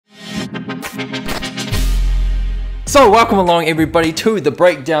So welcome along everybody to the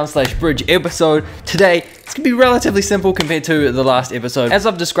breakdown/bridge episode. Today it's gonna be relatively simple compared to the last episode. As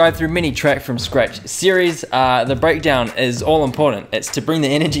I've described through many track from scratch series, the breakdown is all important. It's to bring the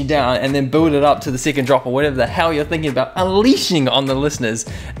energy down and then build it up to the second drop or whatever the hell you're thinking about unleashing on the listeners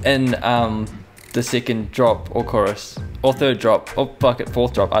in the second drop or chorus or third drop or fuck it,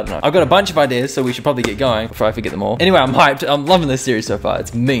 fourth drop. I don't know. I've got a bunch of ideas, so we should probably get going before I forget them all. Anyway, I'm hyped. I'm loving this series so far.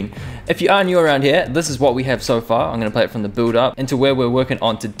 It's mean. If you are new around here, this is what we have so far. I'm going to play it from the build up into where we're working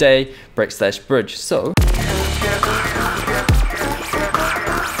on today, break/bridge. So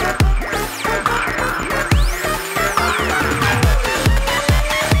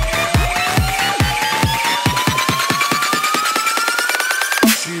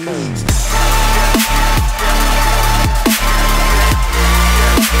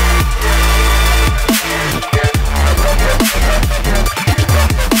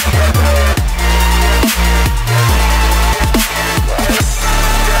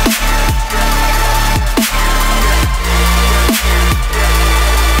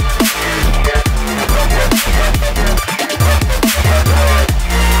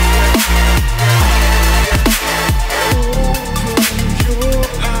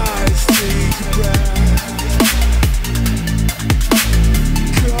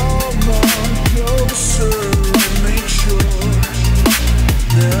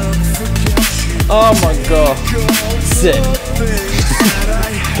oh my god, sick.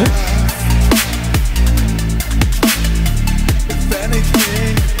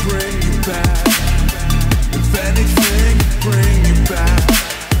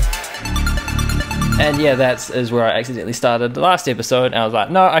 And yeah, that is where I accidentally started the last episode, and I was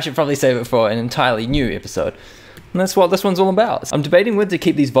like, no, I should probably save it for an entirely new episode. And that's what this one's all about. I'm debating whether to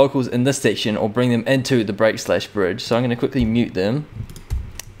keep these vocals in this section or bring them into the break/bridge, so I'm going to quickly mute them.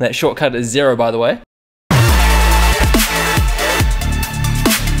 That shortcut is 0, by the way.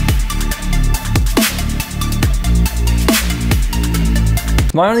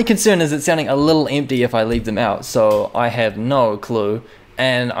 My only concern is it's sounding a little empty if I leave them out, so I have no clue.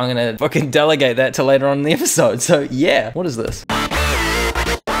 And I'm gonna fucking delegate that to later on in the episode, so yeah. What is this?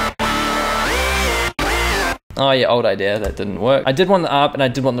 Oh yeah, old idea, that didn't work. I did want the ARP and I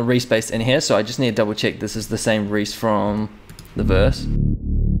did want the Reese bass in here, so I just need to double check this is the same Reese from the verse.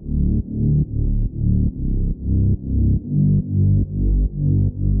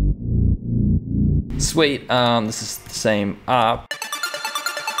 Sweet, this is the same ARP.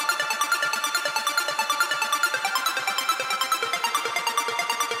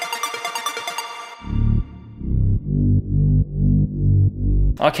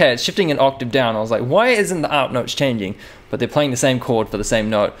 Okay, it's shifting an octave down. I was like, why isn't the ARP notes changing? But they're playing the same chord for the same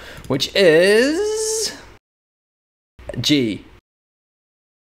note, which is G.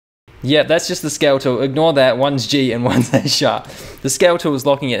 Yeah, that's just the scale tool. Ignore that. One's G and one's A sharp. The scale tool is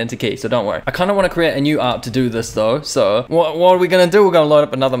locking it into key, so don't worry. I kind of want to create a new ARP to do this though. So what are we gonna do? We're gonna load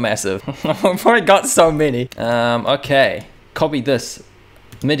up another massive. I've already got so many. Okay, copy this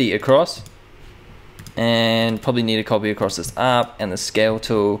MIDI across. And probably need a copy across this ARP and the scale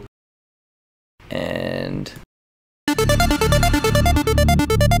tool. And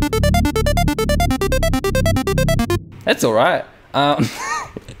that's all right.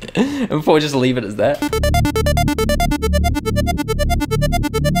 Before we just leave it as that.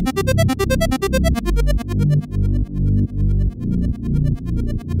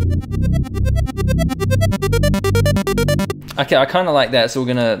 Okay, I kind of like that, so we're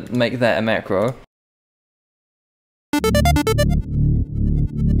gonna make that a macro.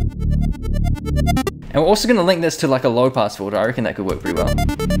 And we're also going to link this to like a low pass filter. I reckon that could work pretty well.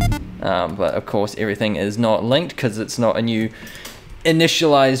 But of course everything is not linked because it's not a new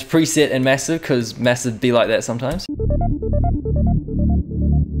initialized preset in Massive, because Massive be like that sometimes.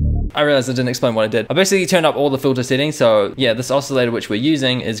 I realized I didn't explain what I did. I basically turned up all the filter settings. So yeah, this oscillator which we're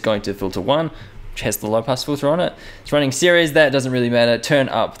using is going to filter 1, which has the low pass filter on it. It's running series, that doesn't really matter. Turn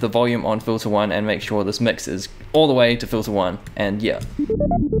up the volume on filter 1 and make sure this mix is all the way to filter 1, and yeah.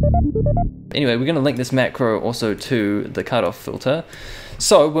 Anyway, we're gonna link this macro also to the cutoff filter.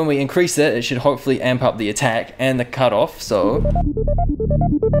 So when we increase it, it should hopefully amp up the attack and the cutoff, so.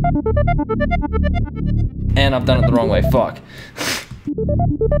 And I've done it the wrong way, fuck.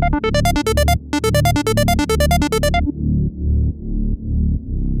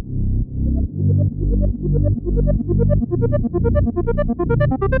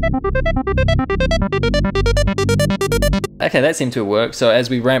 Okay, that seemed to work. So as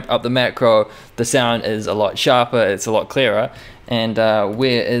we ramp up the macro, the sound is a lot sharper, it's a lot clearer. And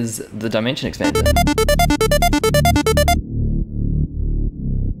where is the dimension expander?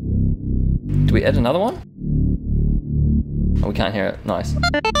 Do we add another one? Oh, we can't hear it. Nice.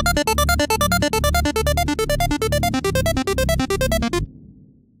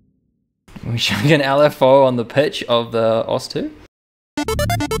 We're showing an LFO on the pitch of the OS2.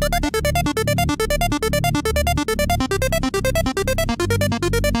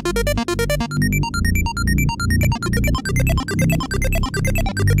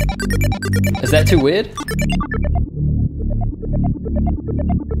 Is that too weird?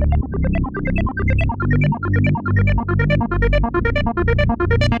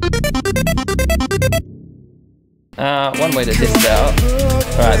 One way to test it out.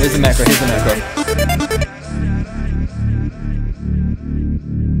 Alright, there's the macro, here's the macro.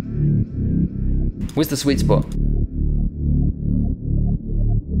 Where's the sweet spot?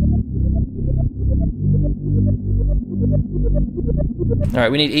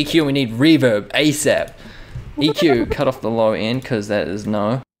 Alright, we need EQ and we need reverb ASAP. EQ, cut off the low end because that is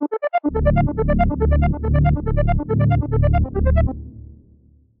no.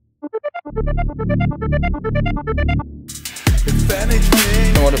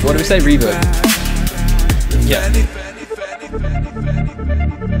 What do we say? Reverb. Yeah.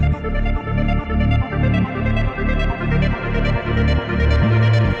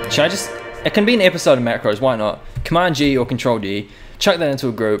 Should I just... It can be an episode of macros, why not? Command G or Control D, chuck that into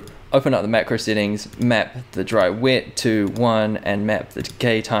a group, open up the macro settings, map the dry wet to 1 and map the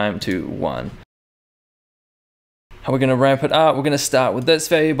decay time to 1. How we're going to ramp it up, we're going to start with this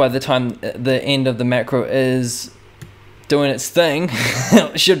value. By the time the end of the macro is doing its thing,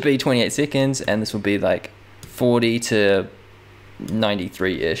 it should be 28 seconds, and this will be like 40 to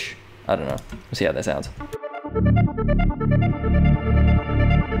 93-ish. I don't know. We'll see how that sounds.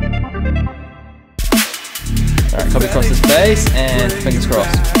 Alright, copy across this bass, and fingers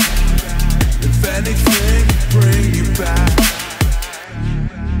crossed.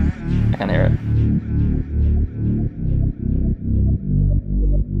 I can't hear it.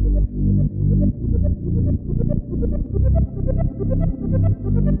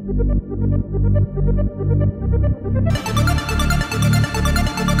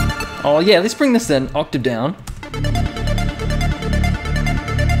 Oh yeah, let's bring this in, octave down.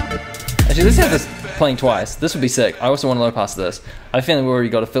 Actually, let's have this playing twice. This would be sick. I also want to low pass this. I have a feeling we already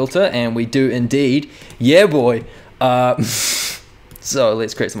got a filter, and we do indeed. Yeah, boy. So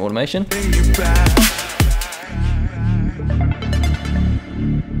let's create some automation.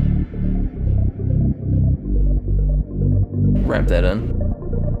 Ramp that in.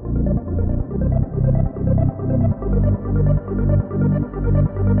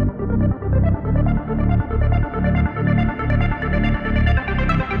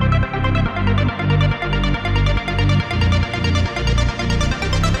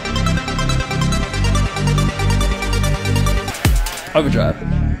 Overdrive.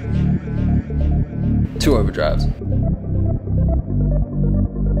 2 overdrives.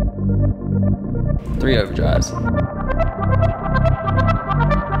 3 overdrives.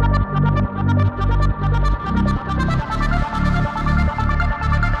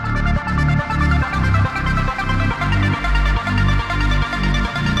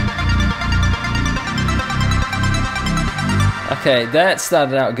 Okay, that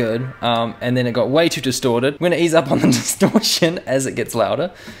started out good, and then it got way too distorted. We're gonna ease up on the distortion as it gets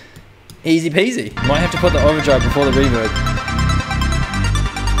louder. Easy peasy. Might have to put the overdrive before the reverb.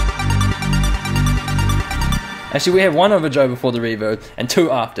 Actually, we have 1 overdrive before the reverb and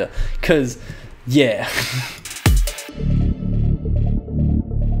 2 after, cause yeah.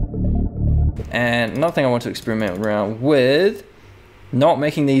 And another thing I want to experiment around with, not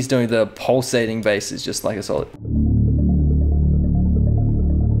making these doing the pulsating basses, just like a solid.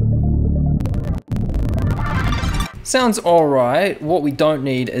 Sounds alright. What we don't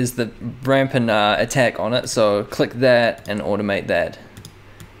need is the ramp and attack on it, so click that and automate that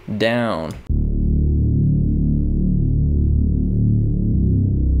down.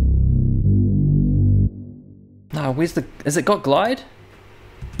 No, where's the... Has it got glide?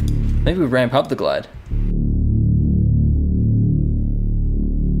 Maybe we ramp up the glide.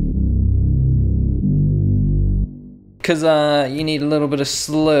 Because you need a little bit of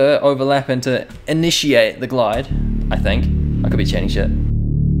slur overlapping to initiate the glide, I think. I could be chaining shit.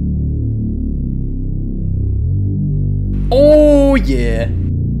 Oh yeah!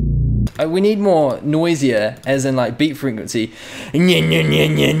 We need more noisier, as in like beat frequency.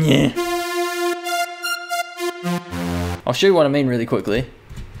 I'll show you what I mean really quickly.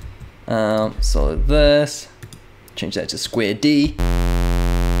 So this, change that to square D.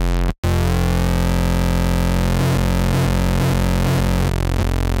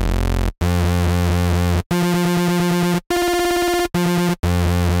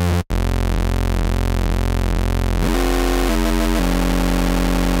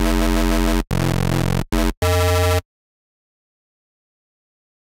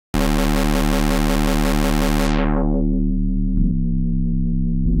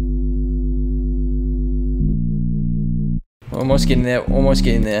 almost getting there, almost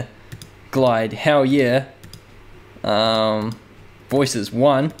getting there. Glide, hell yeah. Voices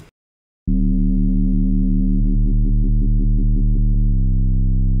 1.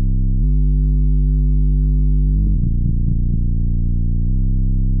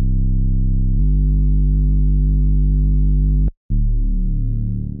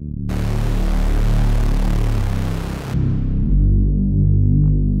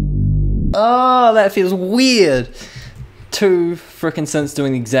 Oh, that feels weird. 2 frickin' synths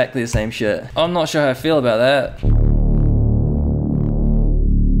doing exactly the same shit. I'm not sure how I feel about that.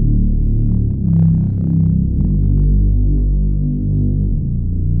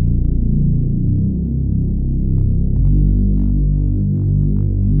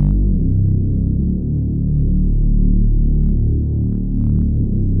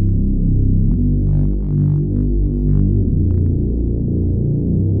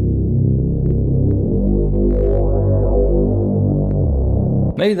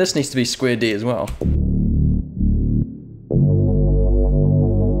 Maybe this needs to be square D as well.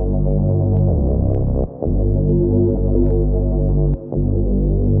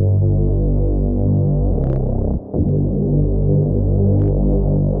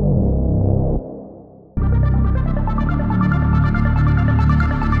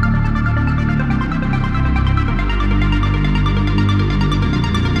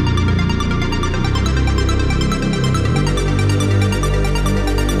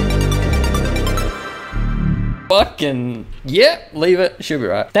 Fucking, yeah, leave it, should be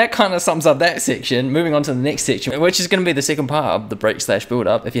right. That kind of sums up that section. Moving on to the next section, which is going to be the second part of the break/build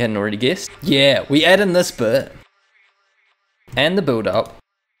up, if you hadn't already guessed. Yeah, we add in this bit and the build up,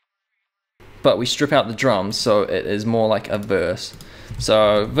 but we strip out the drums, so it is more like a verse.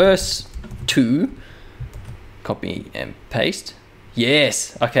 So verse 2, copy and paste.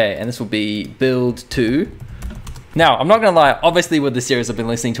 Yes, okay, and this will be build 2. Now, I'm not gonna lie, obviously with the series I've been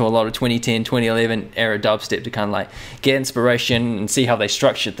listening to a lot of 2010, 2011 era dubstep to kind of like get inspiration and see how they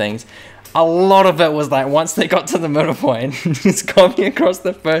structured things. A lot of it was like, once they got to the middle point, just copy across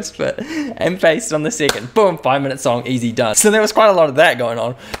the first bit and paste on the second. Boom, 5-minute song, easy done. So there was quite a lot of that going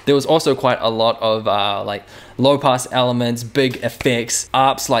on. There was also quite a lot of like low pass elements, big effects,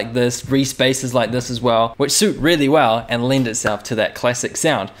 arps like this, Reese basses like this as well, which suit really well and lend itself to that classic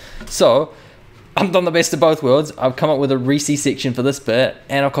sound. So, I've done the best of both worlds. I've come up with a Reese section for this bit,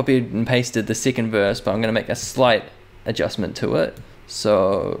 and I've copied and pasted the second verse, but I'm going to make a slight adjustment to it.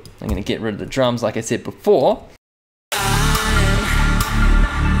 So I'm going to get rid of the drums like I said before. I'm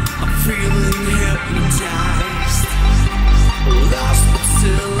feeling hypnotized, lost but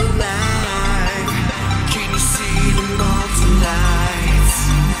still alive. Can you see the molten lights?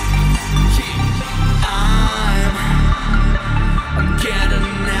 I'm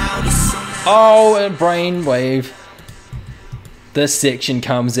getting out of sun. Oh, a brainwave. This section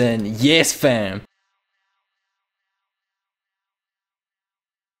comes in. Yes, fam.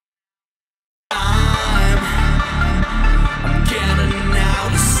 I'm getting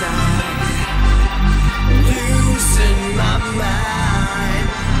out of sight, losing my mind.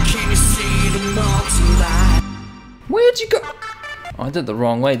 Can you see the molten light? Where'd you go? Oh, I did the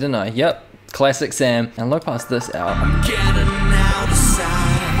wrong way, didn't I? Yep. Classic Sam. And low pass this out. I'm getting out of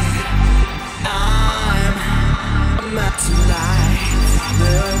sight.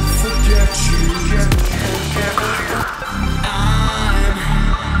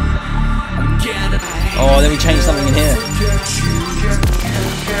 Oh, then we changed something in here.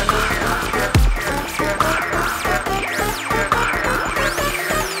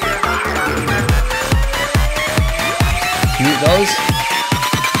 Mute those.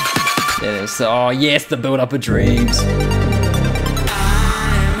 There it is. Oh yes, the build up of dreams.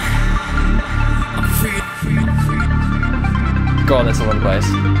 God, that's a lot of bass.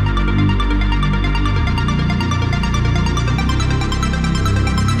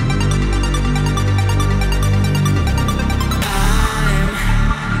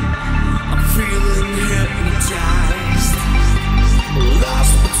 I'm feeling hypnotized,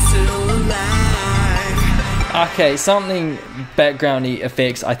 lost but still alive. Okay, something backgroundy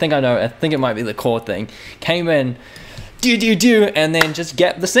effects. I think I know. I think it might be the chord thing. Came in. Do, and then just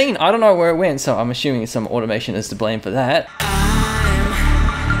gapped the scene. I don't know where it went, so I'm assuming some automation is to blame for that.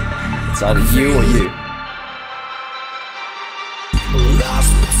 It's either you or you.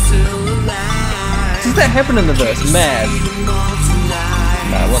 Does that happen in the verse? Mad.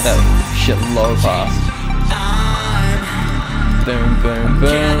 Nah, what that shit low pass. Boom, boom,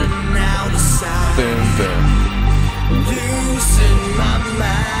 boom. Boom, boom. Losing my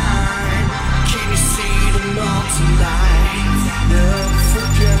mind. Can you see the molten light? Never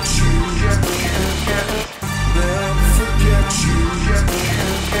forget you. Never forget you.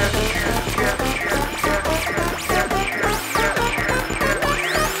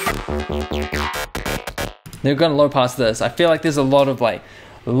 They're gonna low pass this. I feel like there's a lot of like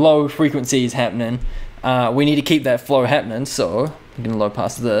low frequencies happening. We need to keep that flow happening, so we're gonna low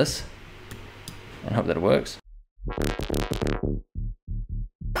pass this and hope that it works.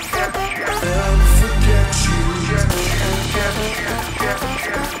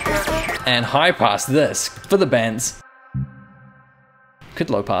 And high pass this for the bands. Could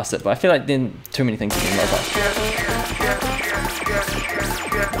low pass it, but I feel like then too many things can low pass.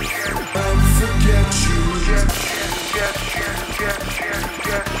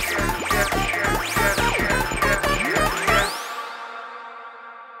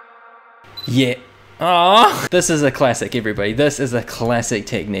 Yeah. Ah, this is a classic, everybody. This is a classic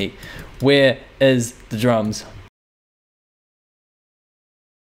technique. Where is the drums?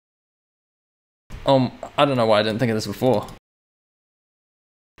 I don't know why I didn't think of this before.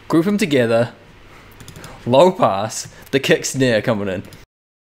 Group them together. Low pass. The kick snare coming in.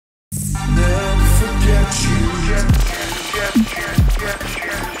 Never forget you.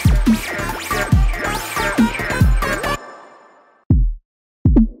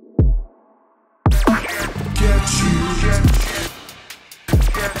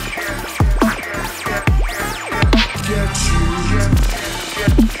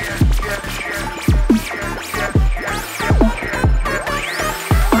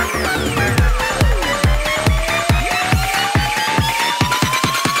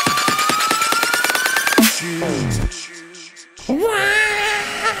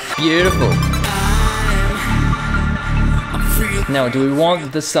 Beautiful. Now, do we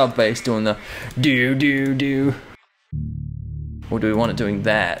want the sub bass doing the do do do, or do we want it doing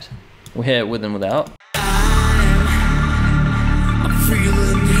that? We'll hear it with and without. I'm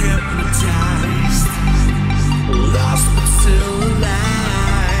feeling hypnotized, lost but still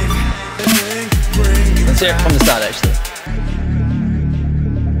alive. Let's hear it from the start, actually.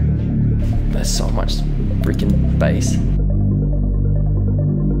 There's so much freaking bass.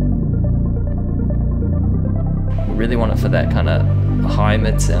 Really want it for that kind of high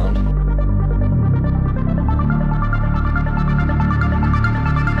mid sound.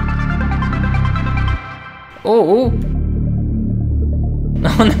 Oh, no,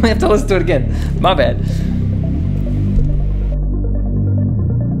 we have to listen to it again. My bad.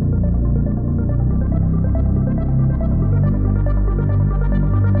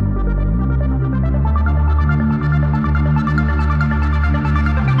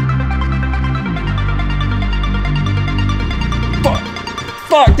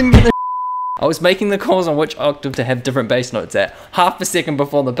 Fuck, didn't get the I was making the calls on which octave to have different bass notes at half a second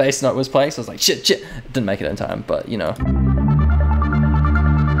before the bass note was playing, so I was like, shit. Didn't make it in time, but you know.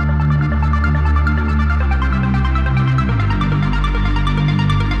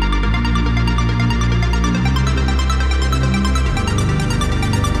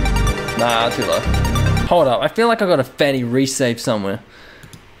 Nah, too low. Hold up, I feel like I got a fatty Reese save somewhere.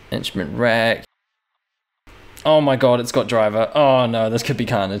 Instrument rack. Oh my god, it's got driver. Oh no, this could be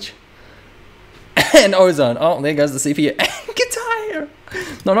carnage. And ozone. Oh, there goes the CPU. And guitar hero.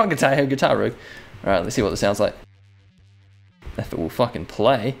 No, not guitar hero, guitar rig. Alright, let's see what this sounds like. If it will fucking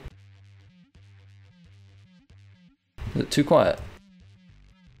play. Is it too quiet?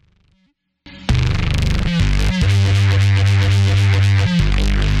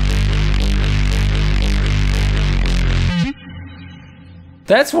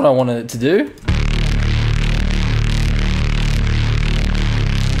 That's what I wanted it to do.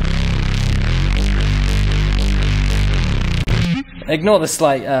 Ignore the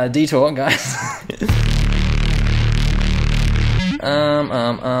slight detour, guys.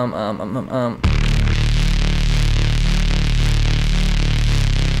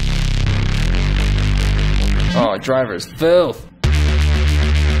 Oh, driver is filth.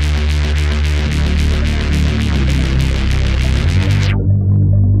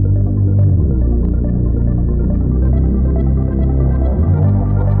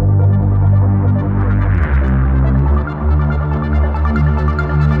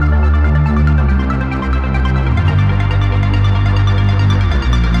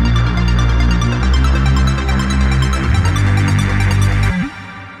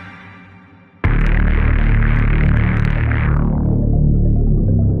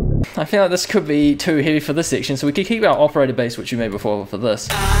 I feel like this could be too heavy for this section, so we could keep our operator bass, which we made before, for this.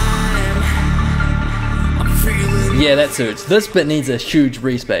 Yeah, that suits. This bit needs a huge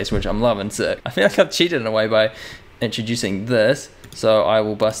Reese bass, which I'm loving. Sick. I feel like I've cheated in a way by introducing this, so I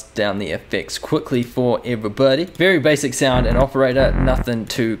will bust down the effects quickly for everybody. Very basic sound and operator, nothing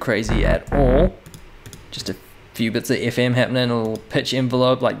too crazy at all. Just a few bits of FM happening, a little pitch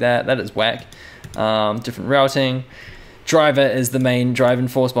envelope like that. That is whack. Different routing. Driver is the main driving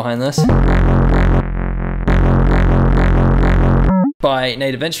force behind this. by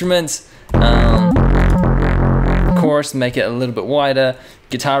Native Instruments. Chorus, make it a little bit wider.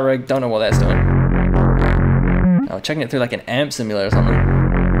 Guitar rig, don't know what that's doing. Oh, checking it through like an amp simulator or something.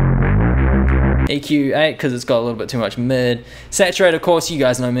 EQ 8 because it's got a little bit too much mid. Saturate, of course, you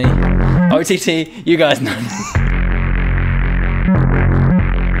guys know me. OTT, you guys know me.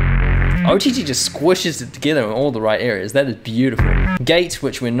 OTT just squishes it together in all the right areas. That is beautiful. Gate,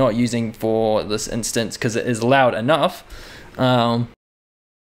 which we're not using for this instance because it is loud enough. A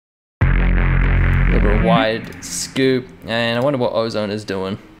little bit of wide scoop, and I wonder what Ozone is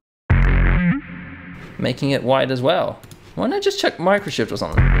doing. Making it wide as well. Why not just check microshift or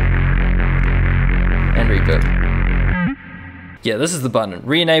something? And reverb. Yeah, this is the button.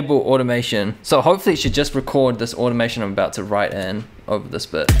 Re-enable automation. So hopefully it should just record this automation I'm about to write in over this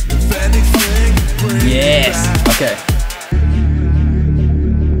bit. Yes! Okay.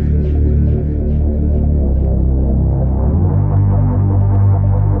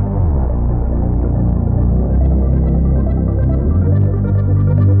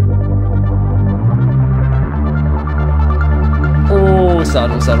 Oh,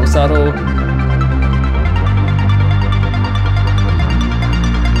 subtle, subtle, subtle.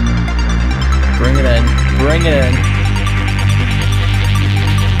 Bring it in, bring it in.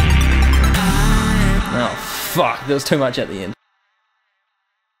 Oh, fuck, there was too much at the end.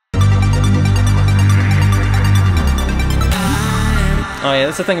 Oh yeah,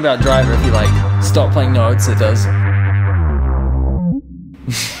 that's the thing about Driver, if you like stop playing notes, it does.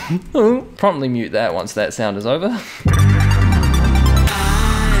 Promptly mute that once that sound is over.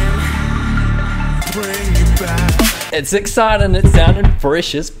 It's exciting, it's sounding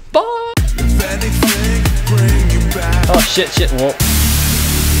fresh as fuck. Oh shit, shit, whoa.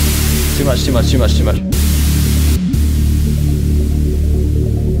 Too much, too much, too much, too much.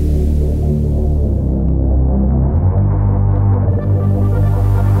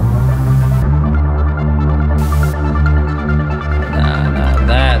 Nah,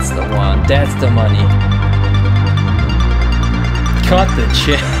 that's the one. That's the money. Cut the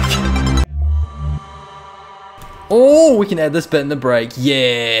check. Oh, we can add this bit in the break.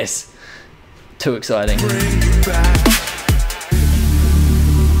 Yes. Too exciting.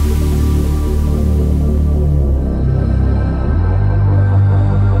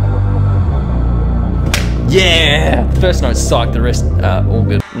 Yeah! First note sucked, the rest all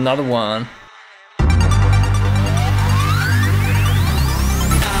good. Another one.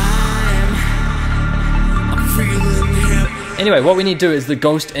 Anyway, what we need to do is the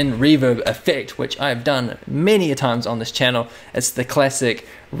ghost and reverb effect, which I have done many a times on this channel. It's the classic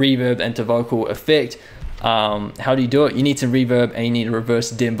reverb into vocal effect. How do you do it? You need some reverb and you need to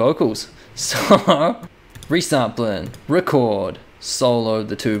reverse dim vocals. So, resampling, record, solo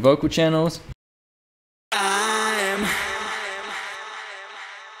the two vocal channels.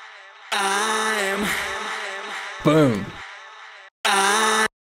 Boom.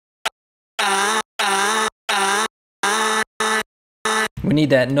 We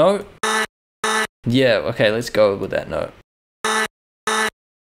need that note. Yeah, okay, let's go with that note.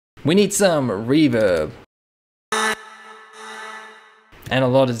 We need some reverb. And a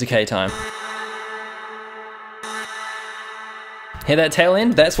lot of decay time. Hear that tail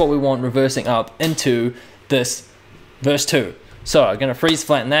end? That's what we want reversing up into this verse 2. So I'm gonna freeze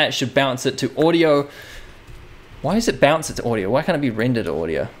flatten that, it should bounce it to audio. Why does it bounce it to audio? Why can't it be rendered to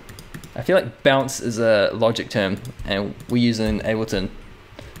audio? I feel like bounce is a Logic term and we use it in Ableton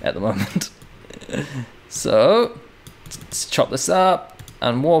at the moment. So, let's chop this up,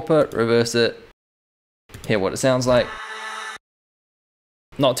 unwarp it, reverse it, hear what it sounds like.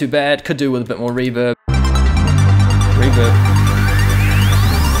 Not too bad, could do with a bit more reverb. Reverb.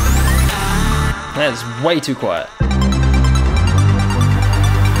 That is way too quiet.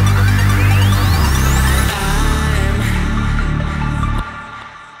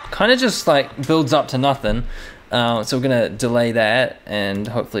 Kind of just like builds up to nothing, so we're gonna delay that and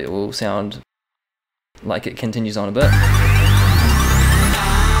hopefully it will sound like it continues on a bit.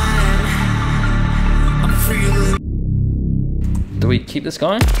 Do we keep this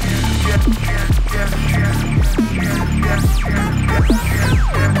going?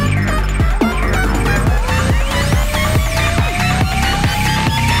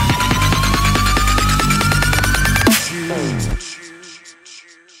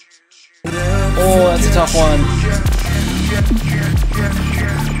 Oh, that's a tough one.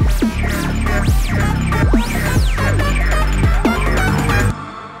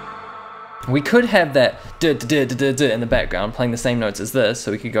 We could have that in the background playing the same notes as this,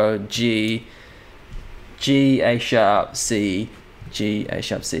 so we could go G, G, A sharp, C, G, A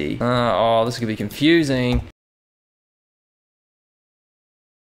sharp, C. Oh, this could be confusing.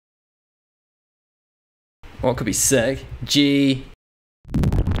 What could be sick? G.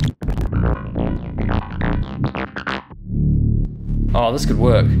 Oh, this could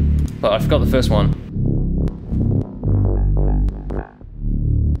work. But I forgot the first one.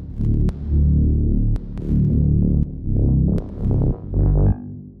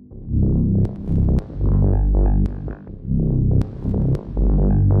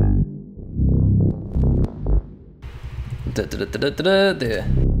 There.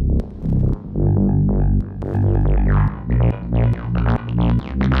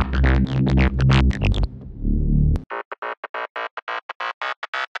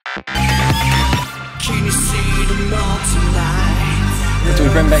 Do we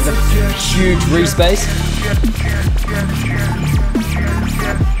bring back the huge Reese bass?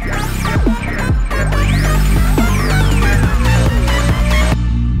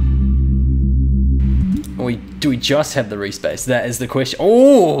 Or do we just have the Reese bass? That is the question.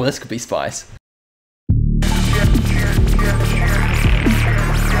 Oh, this could be spice.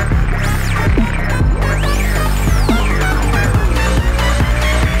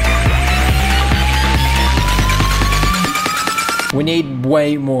 We need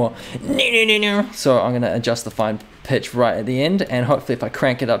way more. So I'm gonna adjust the fine pitch right at the end, and hopefully if I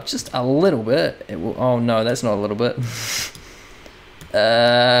crank it up just a little bit, it will. Oh no, that's not a little bit.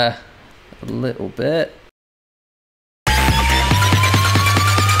 A little bit.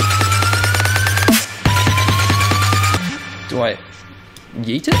 Do I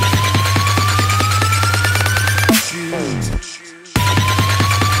yeet it?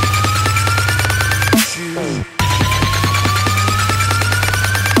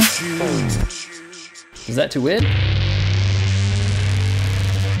 Is that too weird?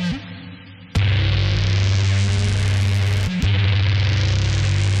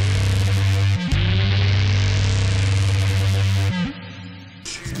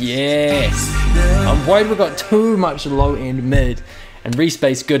 Yes! I'm worried we got too much low end mid and Reese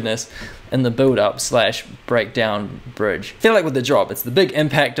bass goodness in the build up / breakdown bridge. I feel like with the drop, it's the big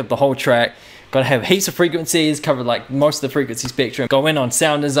impact of the whole track. Gotta have heaps of frequencies, cover like most of the frequency spectrum. Go in on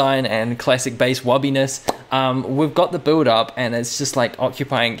sound design and classic bass wobbiness. We've got the build up and it's just like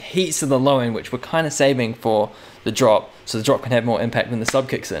occupying heaps of the low end, which we're kind of saving for the drop, so the drop can have more impact when the sub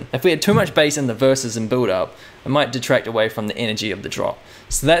kicks in. If we had too much bass in the verses and build up, it might detract away from the energy of the drop.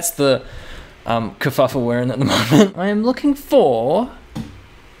 So that's the kerfuffle we're in at the moment. I am looking for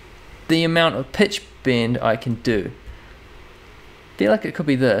the amount of pitch bend I can do. I feel like it could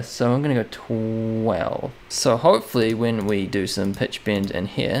be this, so I'm gonna go 12. So hopefully when we do some pitch bend in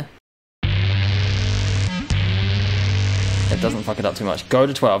here, it doesn't fuck it up too much. Go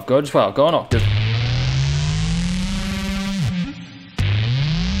to 12, go to 12, go on octave.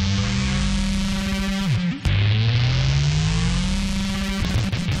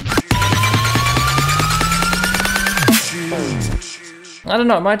 I don't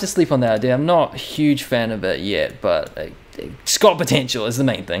know, I might just sleep on that idea. I'm not a huge fan of it yet, but it's got potential is the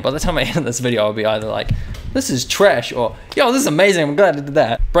main thing. By the time I end this video, I'll be either like, this is trash, or yo, this is amazing, I'm glad I did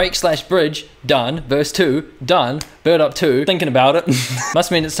that. Break / bridge, done. Verse 2, done. Build up 2, thinking about it.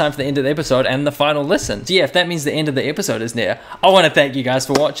 Must mean it's time for the end of the episode and the final listen. So yeah, if that means the end of the episode is near, I want to thank you guys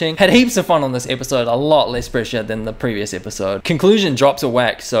for watching. Had heaps of fun on this episode, a lot less pressure than the previous episode. Conclusion drops a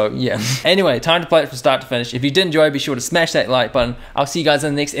whack, so yeah. Anyway, time to play it from start to finish. If you did enjoy, be sure to smash that like button. I'll see you guys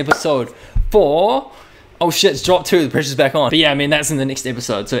in the next episode for... Oh shit, it's dropped 2, the pressure's back on. But yeah, I mean, that's in the next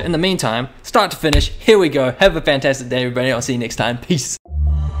episode. So in the meantime, start to finish, here we go. Have a fantastic day, everybody. I'll see you next time. Peace.